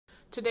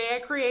Today I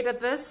created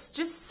this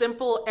just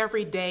simple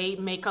everyday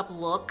makeup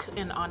look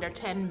in under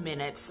 10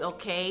 minutes,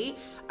 okay?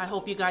 I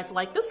hope you guys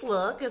like this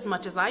look as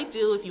much as I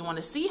do. If you want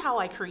to see how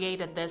I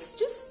created this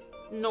just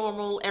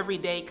normal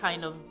everyday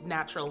kind of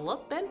natural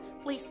look, then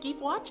please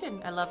keep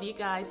watching. I love you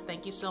guys.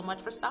 Thank you so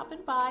much for stopping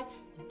by.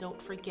 And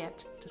don't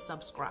forget to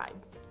subscribe.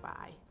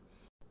 Bye.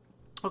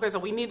 Okay, so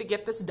we need to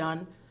get this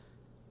done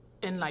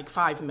in like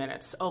 5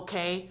 minutes,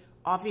 okay?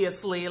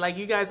 Obviously, like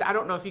you guys, I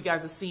don't know if you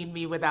guys have seen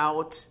me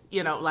without,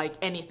 like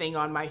anything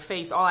on my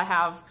face. All I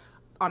have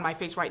on my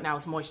face right now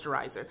is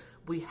moisturizer.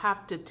 We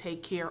have to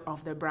take care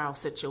of the brow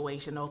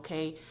situation,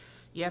 okay?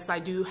 Yes, I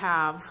do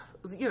have,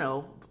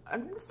 a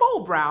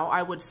full brow,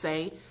 I would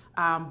say,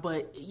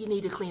 but you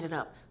need to clean it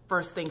up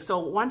first thing. So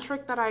one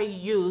trick that I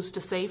use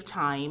to save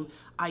time,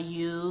 I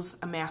use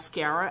a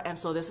mascara. And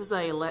so this is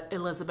a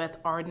Elizabeth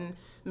Arden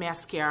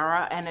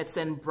mascara and it's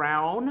in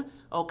brown,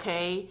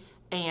 okay?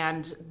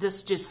 And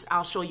this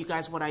I'll show you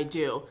guys what I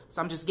do.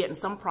 So I'm just getting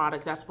some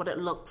product. That's what it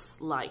looks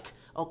like,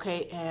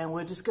 okay? And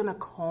we're just gonna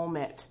comb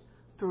it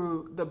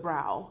through the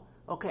brow,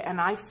 okay?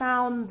 And I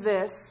found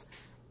this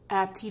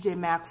at TJ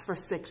Maxx for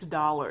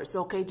 $6,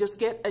 okay? Just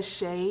get a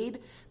shade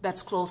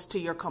that's close to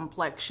your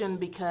complexion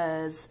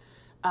because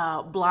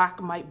black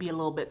might be a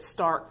little bit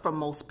stark for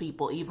most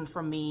people, even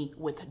for me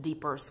with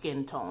deeper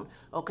skin tone,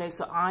 okay?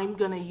 So I'm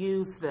gonna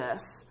use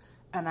this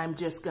and I'm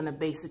just gonna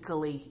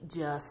basically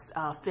just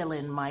fill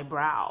in my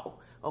brow,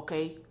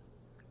 okay?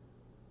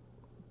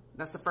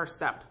 That's the first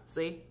step,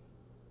 see?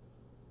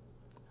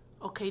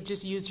 Okay,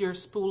 just use your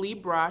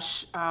spoolie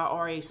brush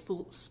or a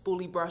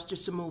spoolie brush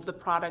just to move the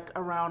product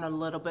around a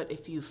little bit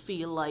if you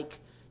feel like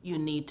you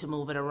need to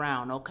move it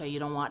around, okay? You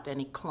don't want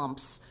any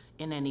clumps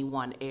in any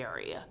one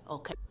area,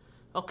 okay?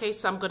 Okay,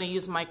 so I'm gonna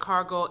use my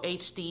Cargo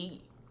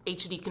HD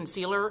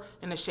concealer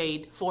in the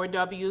shade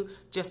 4W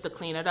just to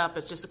clean it up.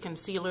 It's just a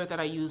concealer that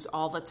I use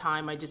all the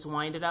time. I just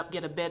wind it up,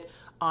 get a bit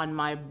on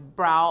my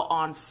brow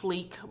on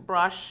fleek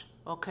brush,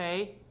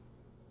 okay?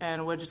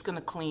 And we're just gonna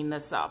clean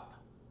this up.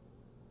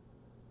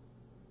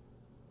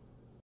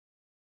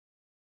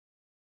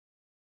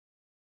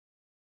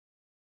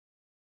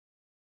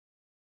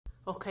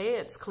 Okay,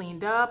 it's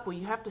cleaned up. Well,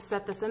 you have to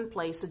set this in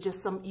place. So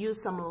just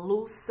use some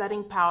loose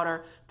setting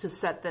powder to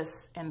set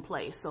this in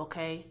place,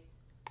 okay?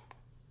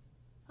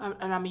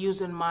 And I'm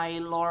using my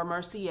Laura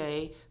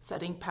Mercier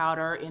setting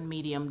powder in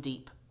medium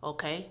deep,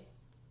 okay?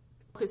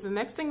 Okay, so the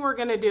next thing we're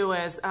gonna do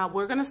is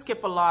we're gonna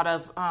skip a lot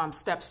of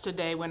steps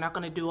today. We're not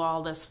gonna do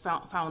all this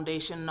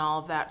foundation and all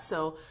of that.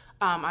 So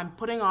I'm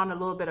putting on a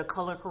little bit of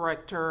color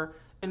corrector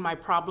in my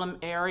problem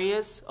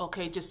areas,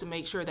 okay, just to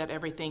make sure that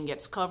everything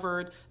gets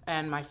covered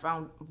and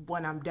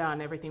when I'm done,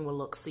 everything will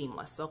look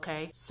seamless,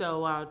 okay?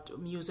 So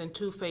I'm using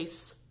Too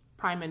Faced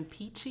Prime and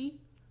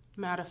Peachy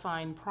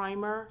mattifying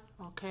primer,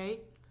 okay?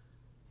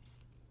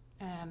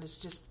 And it's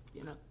just,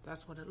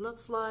 that's what it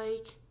looks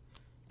like.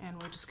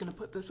 And we're just gonna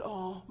put this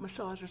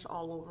massage this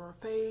all over our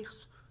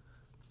face.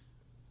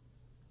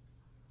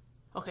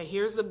 Okay,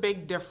 here's the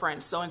big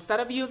difference. So instead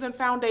of using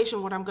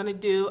foundation, what I'm gonna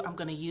do, I'm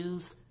gonna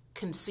use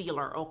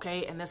concealer,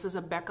 okay? And this is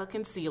a Becca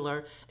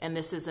concealer, and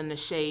this is in the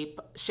shade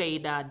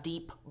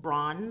Deep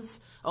Bronze,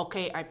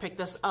 okay? I picked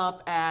this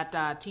up at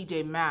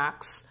TJ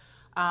Maxx.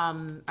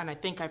 And I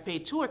think I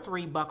paid $2 or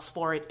 $3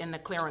 for it in the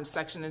clearance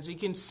section. As you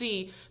can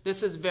see,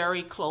 this is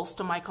very close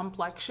to my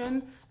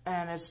complexion,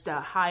 and it's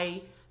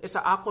an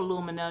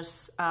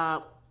aqualuminous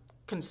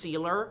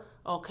concealer,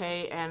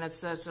 okay? And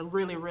it's a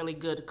really, really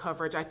good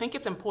coverage. I think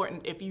it's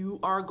important if you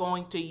are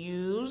going to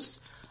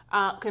use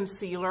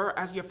concealer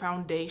as your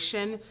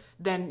foundation,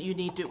 then you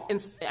need to,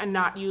 and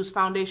not use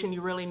foundation,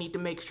 you really need to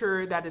make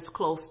sure that it's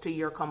close to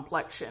your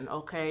complexion,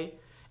 okay?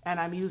 And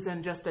I'm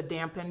using just a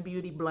dampen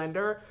beauty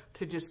blender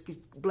to just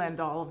blend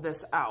all of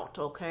this out,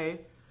 okay?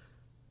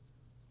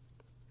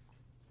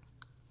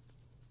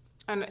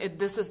 And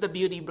this is the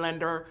beauty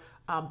blender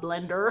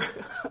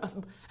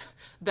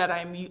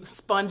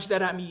sponge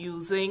that I'm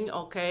using,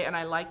 okay? And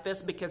I like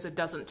this because it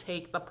doesn't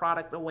take the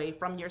product away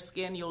from your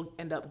skin. You'll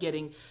end up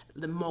getting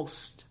the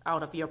most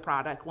out of your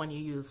product when you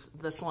use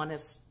this one.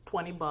 Is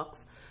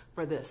 $20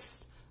 for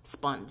this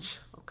sponge,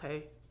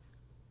 okay?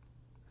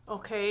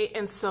 Okay,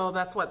 and so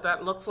that's what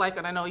that looks like.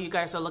 And I know you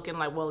guys are looking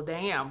like, well,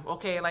 damn,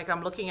 okay? Like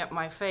I'm looking at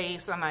my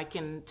face and I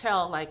can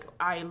tell like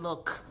I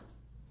look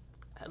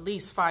at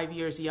least 5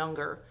 years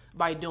younger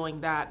by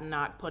doing that and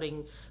not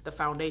putting the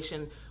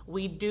foundation.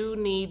 We do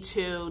need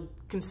to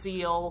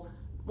conceal,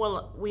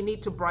 well, we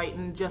need to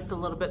brighten just a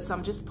little bit. So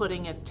I'm just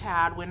putting a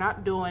tad. We're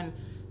not doing,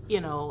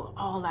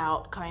 all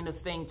out kind of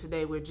thing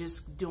today. We're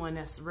just doing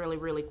this really,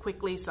 really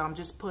quickly. So I'm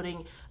just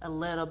putting a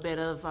little bit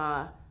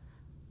of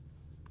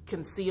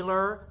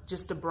concealer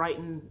just to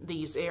brighten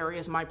these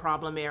areas, my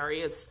problem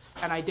areas.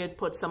 And I did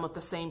put some of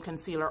the same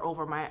concealer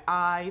over my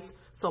eyes,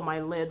 so my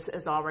lids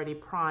is already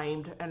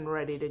primed and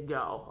ready to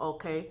go,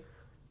 okay?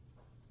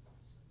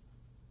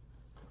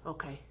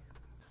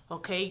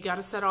 Okay, you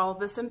gotta set all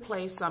this in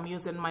place. So I'm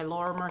using my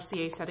Laura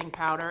Mercier setting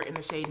powder in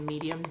the shade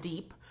medium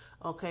deep,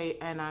 Okay,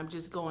 and I'm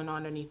just going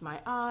underneath my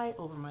eye,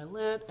 over my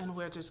lid, and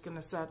we're just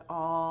gonna set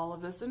all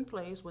of this in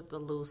place with the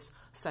loose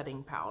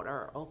setting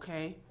powder,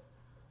 okay?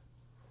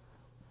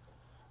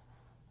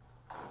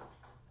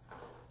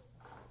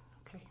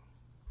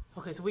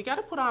 Okay, so we got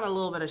to put on a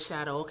little bit of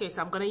shadow. Okay,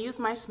 so I'm going to use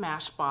my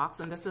Smashbox,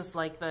 and this is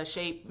like the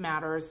Shape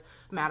Matters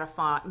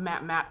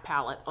matte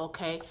palette,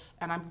 okay?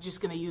 And I'm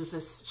just going to use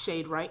this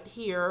shade right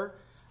here.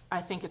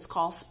 I think it's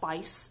called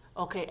Spice,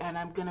 okay? And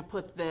I'm going to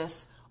put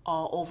this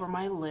all over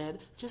my lid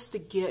just to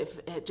give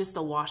it just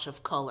a wash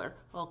of color,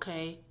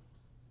 okay?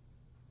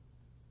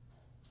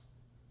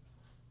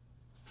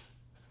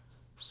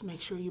 Just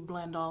make sure you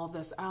blend all of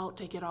this out.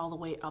 Take it all the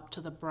way up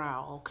to the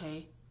brow,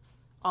 okay?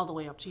 All the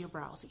way up to your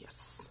brows,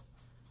 yes.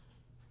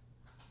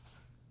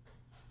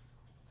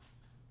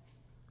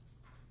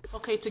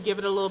 Okay, to give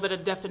it a little bit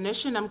of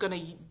definition, I'm going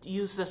to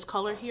use this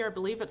color here. I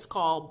believe it's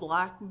called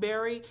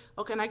Blackberry.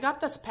 Okay, and I got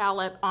this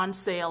palette on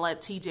sale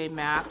at TJ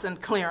Maxx and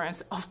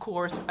clearance, of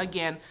course,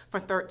 again, for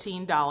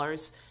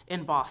 $13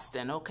 in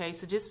Boston. Okay,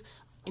 so just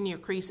in your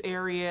crease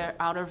area,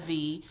 outer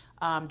V.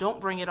 Don't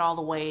bring it all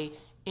the way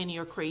in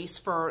your crease.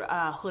 For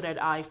hooded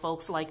eye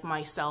folks like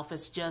myself,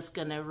 it's just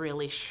going to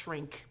really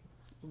shrink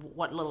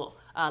what little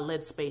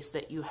lid space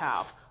that you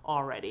have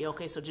already.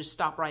 Okay, so just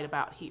stop right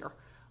about here.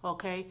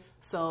 Okay,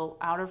 so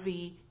outer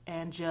V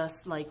and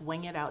just like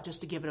wing it out just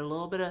to give it a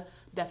little bit of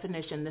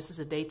definition. This is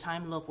a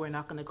daytime look. We're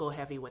not going to go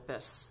heavy with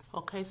this.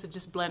 Okay, so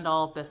just blend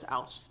all of this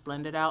out. Just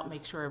blend it out.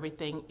 Make sure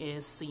everything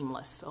is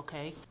seamless.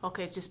 Okay,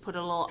 okay, just put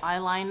a little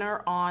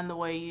eyeliner on the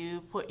way you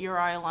put your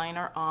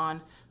eyeliner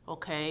on.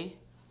 Okay,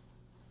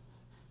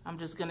 I'm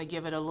just going to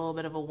give it a little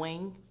bit of a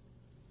wing.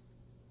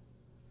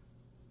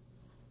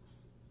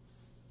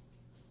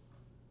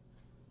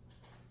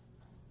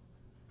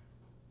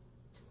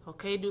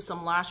 Okay, do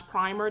some lash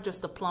primer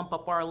just to plump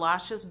up our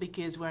lashes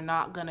because we're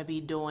not going to be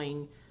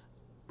doing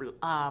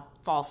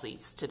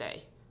falsies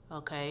today,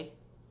 okay?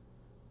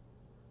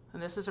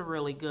 And this is a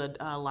really good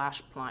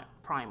lash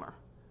primer.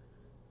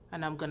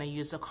 And I'm going to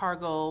use a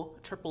Cargo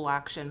Triple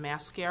Action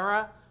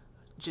Mascara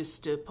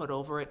just to put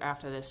over it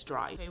after this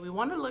dry. Okay, we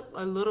want to look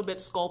a little bit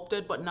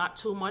sculpted, but not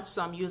too much,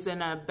 so I'm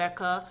using a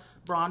Becca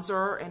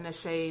bronzer in the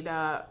shade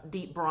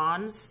Deep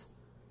Bronze.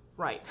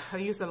 Right, I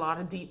use a lot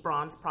of deep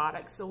bronze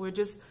products, so we're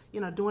just,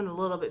 doing a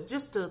little bit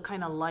just to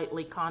kind of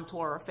lightly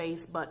contour our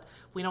face, but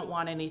we don't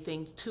want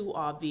anything too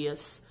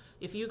obvious.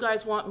 If you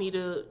guys want me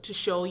to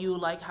show you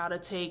like how to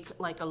take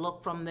like a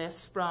look from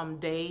this from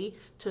day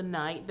to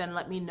night, then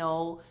let me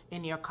know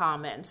in your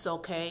comments,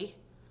 okay?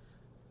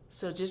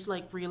 So just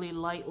like really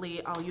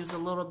lightly, I'll use a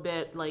little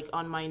bit like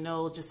on my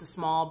nose, just a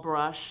small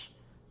brush,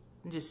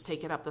 and just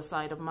take it up the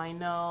side of my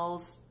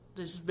nose,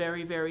 just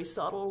very, very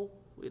subtle.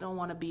 We don't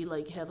want to be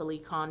like heavily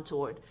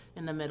contoured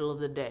in the middle of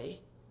the day.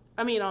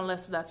 I mean,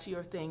 unless that's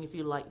your thing, if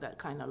you like that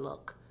kind of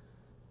look.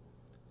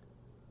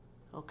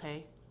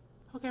 Okay.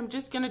 Okay, I'm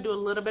just going to do a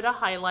little bit of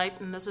highlight,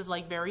 and this is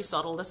like very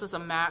subtle. This is a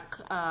MAC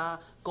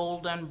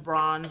Golden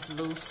Bronze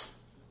Loose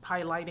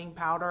Highlighting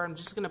Powder. I'm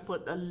just going to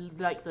put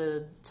like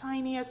the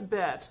tiniest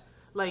bit,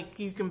 like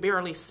you can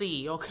barely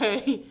see,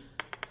 okay?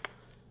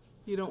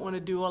 You don't want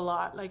to do a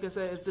lot. Like I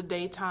said, it's the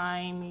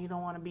daytime. You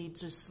don't want to be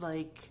just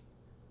like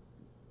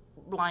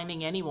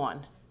blinding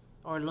anyone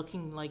or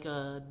looking like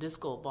a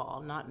disco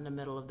ball, not in the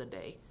middle of the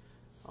day,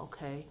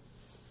 okay?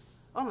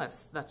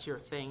 Unless that's your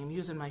thing. I'm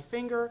using my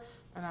finger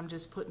and I'm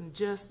just putting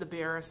just the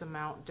barest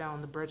amount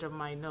down the bridge of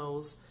my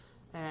nose,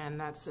 and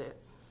that's it.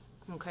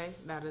 Okay,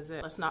 that is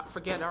it. Let's not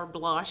forget our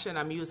blush, and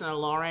I'm using a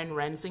Lauren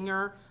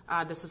Renzinger.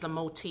 This is a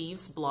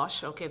Motifs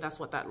blush. Okay, that's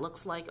what that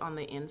looks like on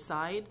the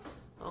inside.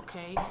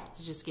 Okay,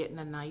 so just getting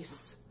a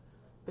nice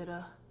bit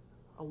of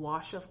a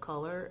wash of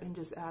color and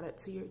just add it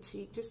to your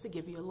cheek just to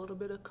give you a little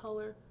bit of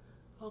color.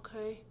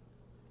 Okay.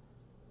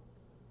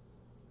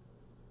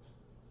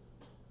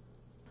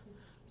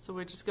 So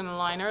we're just gonna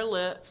line our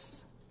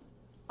lips.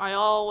 I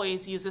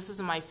always use, this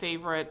is my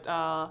favorite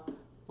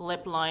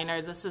lip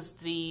liner. This is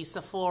the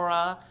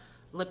Sephora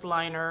lip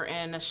liner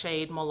in the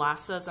shade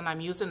Molasses, and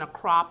I'm using a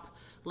crop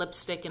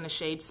lipstick in the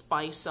shade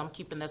Spice, so I'm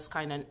keeping this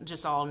kind of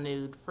just all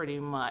nude, pretty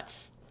much.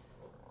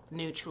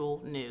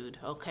 Neutral nude,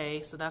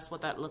 okay? So that's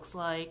what that looks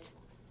like.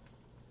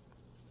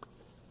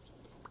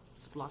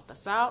 Let's blot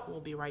this out. We'll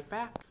be right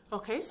back.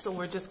 Okay, so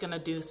we're just gonna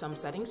do some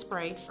setting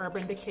spray,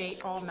 Urban Decay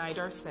All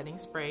Nighter setting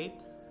spray.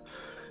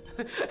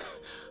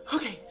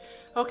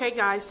 Okay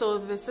guys, so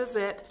this is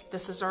it.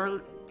 This is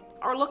our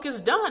look is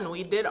done.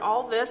 We did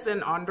all this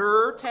in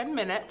under 10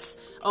 minutes.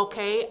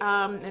 Okay,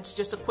 it's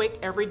just a quick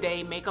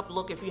everyday makeup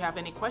look. If you have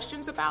any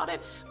questions about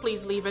it,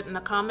 please leave it in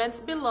the comments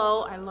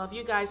below. I love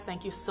you guys.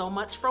 Thank you so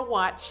much for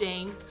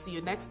watching. See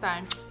you next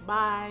time.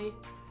 Bye.